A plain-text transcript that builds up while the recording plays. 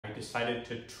decided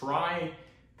to try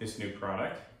this new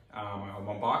product. I'll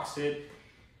unbox it,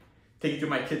 take it to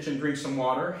my kitchen, drink some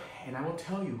water, and I will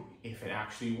tell you if it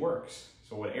actually works.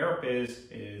 So what Abe is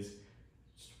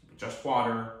just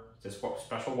water, this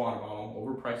special water bottle,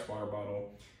 overpriced water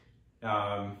bottle,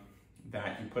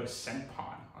 that you put a scent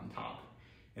pod on top.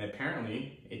 And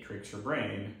apparently it tricks your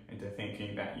brain into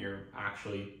thinking that you're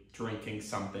actually drinking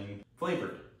something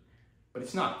flavored, but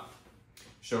it's not.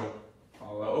 So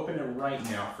I'll open it right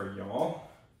now for y'all.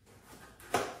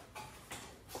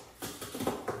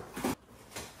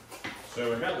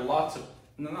 So I got lots of,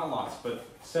 no, not lots, but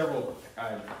several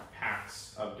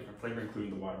packs of different flavor, including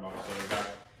the water bottle. So I got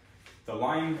the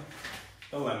lime,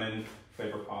 the lemon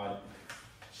flavor pod,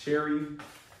 cherry,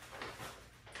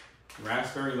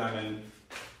 raspberry lemon,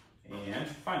 and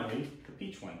finally the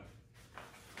peach one.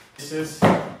 This is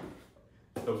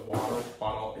the water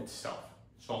bottle itself.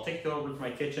 So I'll take it over to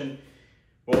my kitchen.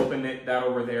 We'll open that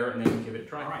over there and then give it a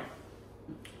try. All right.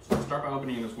 So I'll start by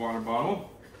opening this water bottle.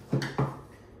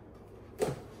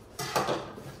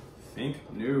 Think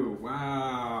new,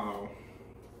 wow.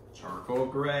 Charcoal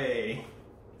gray.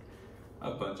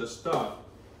 A bunch of stuff.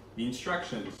 The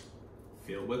instructions: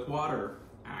 fill with water,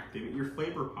 activate your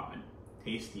flavor pod,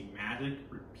 taste the magic,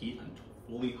 repeat until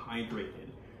fully hydrated.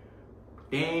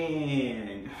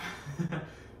 Dang!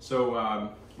 So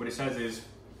what it says is,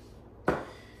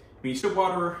 when you sip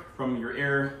water from your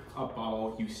air up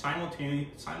bottle, you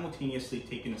simultaneously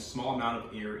take in a small amount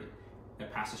of air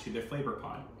that passes through the flavor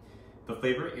pod. The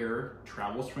flavored air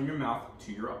travels from your mouth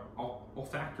to your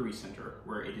olfactory center,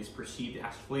 where it is perceived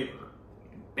as flavor.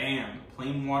 Bam!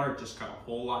 Plain water just got a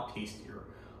whole lot tastier,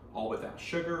 all without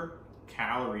sugar,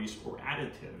 calories, or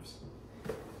additives.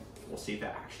 We'll see if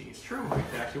that actually is true,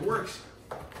 if it actually works.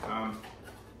 So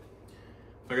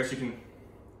I guess you can,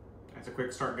 that's a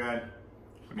quick start guide.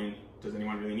 I mean, does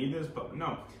anyone really need this? But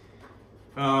no.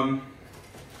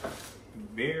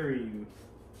 Very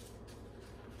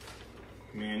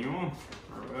manual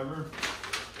or whatever.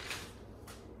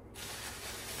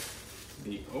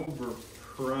 The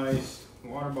overpriced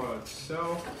water bottle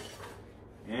itself,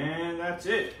 and that's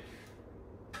it.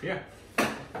 Yeah.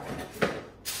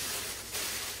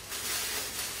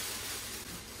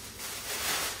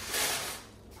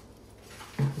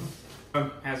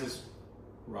 Has this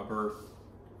rubber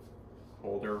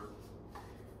holder.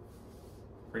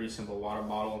 Pretty simple water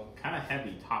bottle, kind of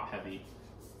heavy, top heavy.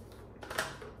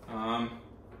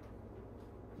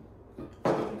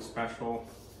 Nothing special.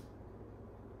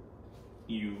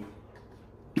 You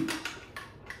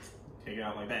take it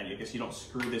out like that. I guess you don't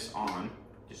screw this on,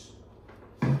 just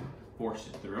force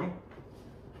it through.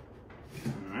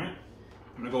 All right,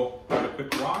 I'm gonna go give it a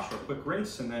quick wash or a quick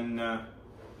rinse, and then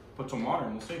put some water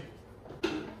and we'll see.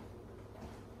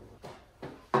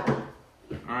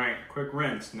 All right, quick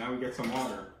rinse. Now we get some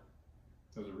water.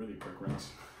 That was a really quick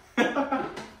rinse.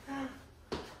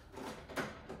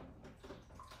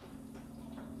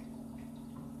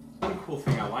 One cool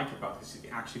thing I like about this is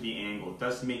actually the angle. It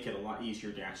does make it a lot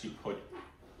easier to actually put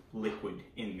liquid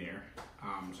in there.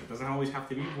 So it doesn't always have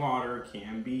to be water. It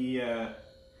can be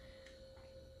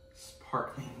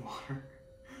sparkling water.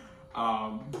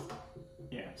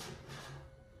 Yeah.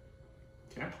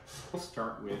 Okay, we'll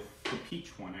start with the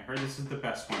peach one. I heard this is the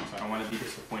best one, so I don't want to be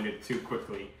disappointed too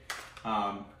quickly.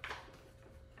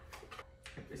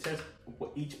 It says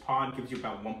each pod gives you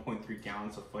about 1.3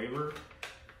 gallons of flavor.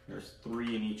 There's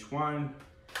 3 in each one.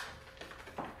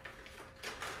 I'll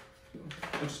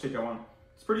just take that one.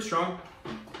 It's pretty strong.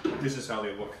 This is how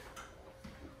they look.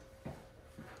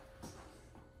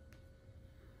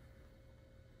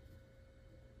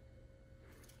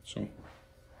 So.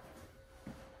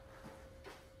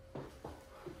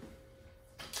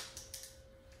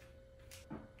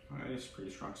 It's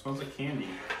pretty strong. It smells like candy,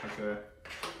 like a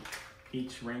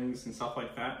peach rings and stuff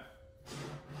like that.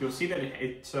 You'll see that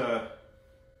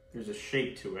there's a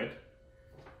shape to it.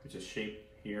 There's a shape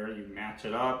here. You match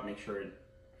it up, make sure it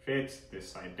fits this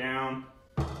side down.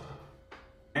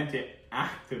 And to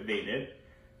activate it,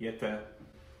 you have to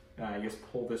just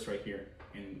pull this right here,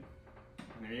 and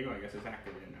there you go. I guess it's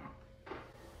activated now.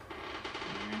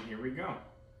 And here we go.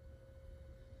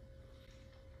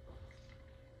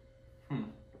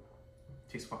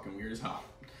 Tastes fucking weird as hell.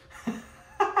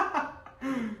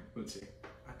 Let's see.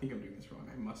 I think I'm doing this wrong.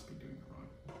 I must be doing it wrong.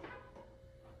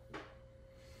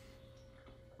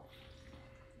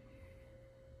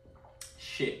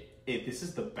 Shit. If this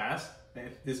is the best,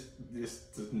 this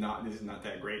is not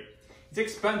that great. It's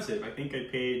expensive. I think I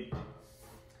paid,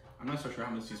 I'm not so sure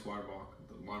how much the water bottle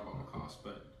cost,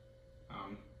 but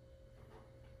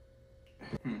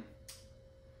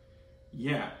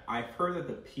yeah, I've heard that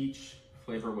the peach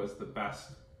flavor was the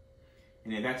best.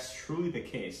 And if that's truly the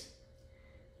case,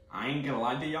 I ain't gonna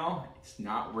lie to y'all, it's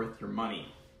not worth your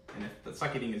money. And if the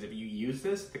sucky thing is, if you use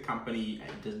this, the company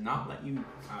does not let you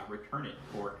return it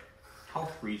for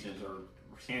health reasons or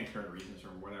sanitary reasons or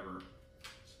whatever.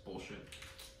 It's bullshit.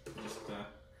 Just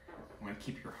want to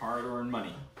keep your hard-earned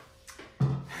money.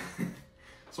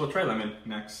 So we'll try lemon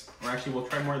next, or actually we'll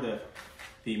try more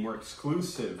the more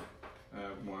exclusive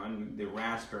one, the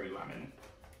raspberry lemon.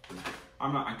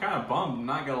 I'm kind of bummed. I'm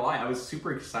not gonna lie. I was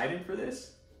super excited for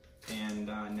this, and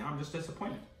now I'm just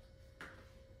disappointed.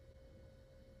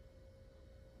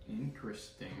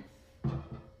 Interesting.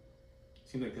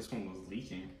 Seems like this one was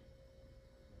leaking.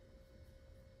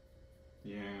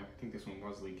 Yeah, I think this one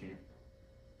was leaking.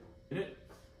 Did it?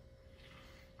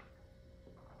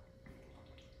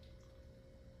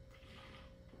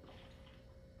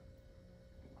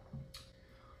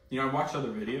 You know, I watched other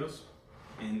videos,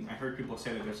 and I heard people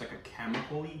say that there's like a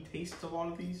chemical-y taste to a lot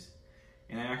of these,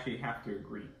 and I actually have to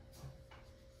agree.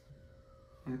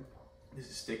 This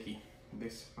is sticky.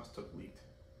 This must have leaked.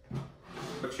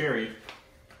 But cherry.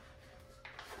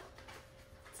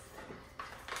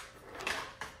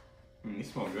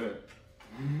 These smell good.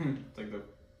 It's like the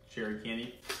cherry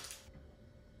candy.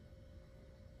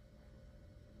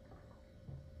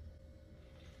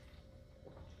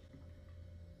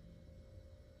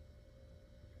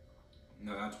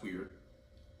 No, that's weird.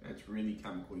 That's really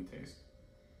chemically taste.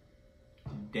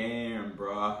 Damn,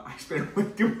 bruh. I spent way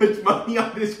too much money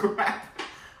on this crap.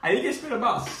 I think I spent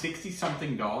about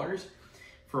 $60-something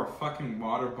for a fucking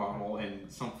water bottle and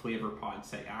some flavor pods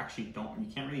that actually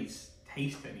you can't really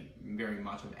taste very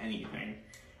much of anything.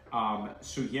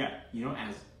 So yeah, you know,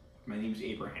 as my name's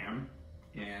Abraham,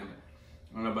 and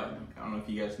I don't know if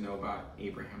you guys know about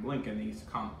Abraham Lincoln. They used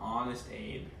to call him Honest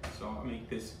Abe. So I'll make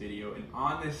this video an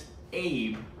Honest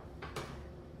Abe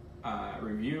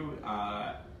review.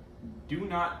 Do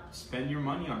not spend your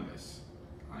money on this.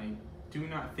 I do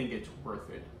not think it's worth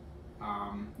it.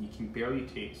 You can barely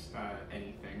taste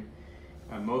anything.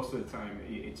 Most of the time,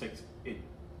 it's like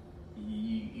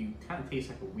you kind of taste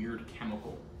like a weird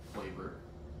chemical flavor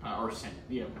or scent.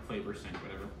 Yeah, flavor, scent,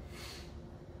 whatever.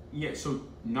 Yeah, so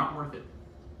not worth it.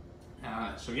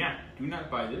 So yeah, do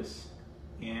not buy this.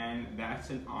 And that's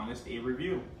an Honest Abe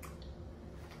review.